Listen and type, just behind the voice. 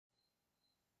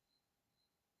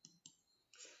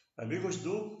Amigos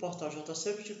do Portal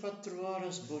JC 24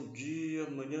 horas, bom dia,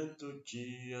 manhã do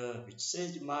dia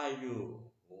 26 de maio,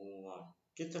 uma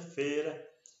quinta-feira.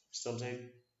 Estamos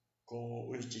aí com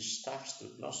os destaques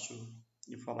do nosso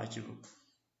informativo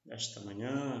desta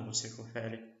manhã. Você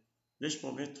confere neste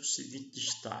momento o seguinte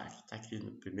destaque, está aqui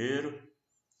no primeiro,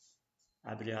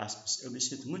 abre aspas, eu me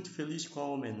sinto muito feliz com a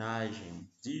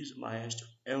homenagem, diz o maestro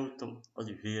Elton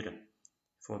Oliveira.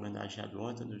 Foi homenageado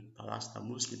ontem no Palácio da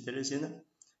Música em Teresina.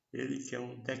 Ele que é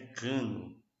um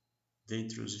decano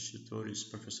dentre os instrutores,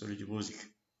 professores de música,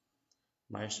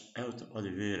 Maestro Elton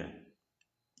Oliveira.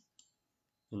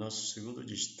 O nosso segundo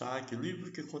destaque, o livro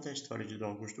que conta a história de Dom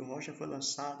Augusto Rocha foi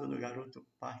lançado no Garoto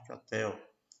Parque Hotel.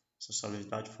 Essa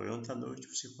solenidade foi ontem à noite,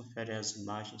 você confere as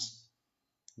imagens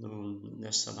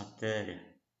nessa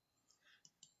matéria.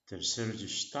 Terceiro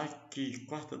destaque,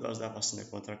 quarta dose da vacina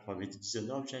contra a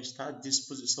Covid-19 já está à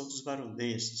disposição dos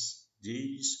maranhenses,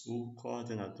 diz o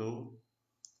coordenador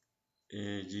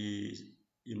de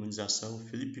imunização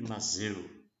Felipe Mazeu.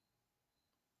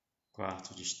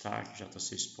 Quarto destaque,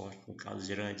 JC Esporte com Carlos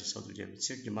Irã, edição do dia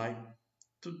 25 de maio.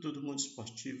 Tudo do mundo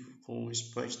esportivo com o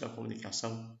expoente da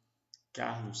comunicação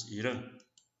Carlos Irã.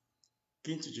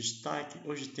 Quinto destaque,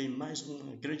 hoje tem mais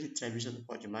uma grande entrevista do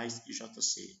Pode Mais e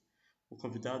JC. O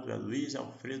convidado é Luiz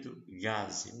Alfredo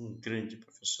Gazi, um grande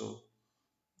professor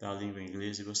da língua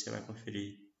inglesa, e você vai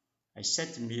conferir às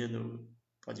 7h30 no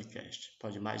podcast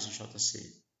Pode Mais e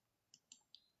JC.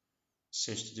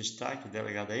 Sexto destaque, a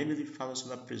delegada Emily fala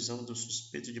sobre a prisão do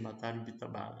suspeito de matar o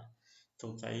Bitabala.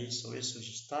 Então tá aí, são esses os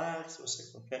destaques,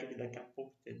 você confere que daqui a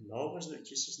pouco tem novas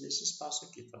notícias nesse espaço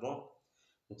aqui, tá bom?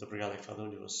 Muito obrigado a cada um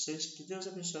de vocês, que Deus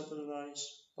abençoe a todos nós.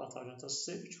 Portal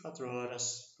JC 24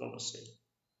 horas com você.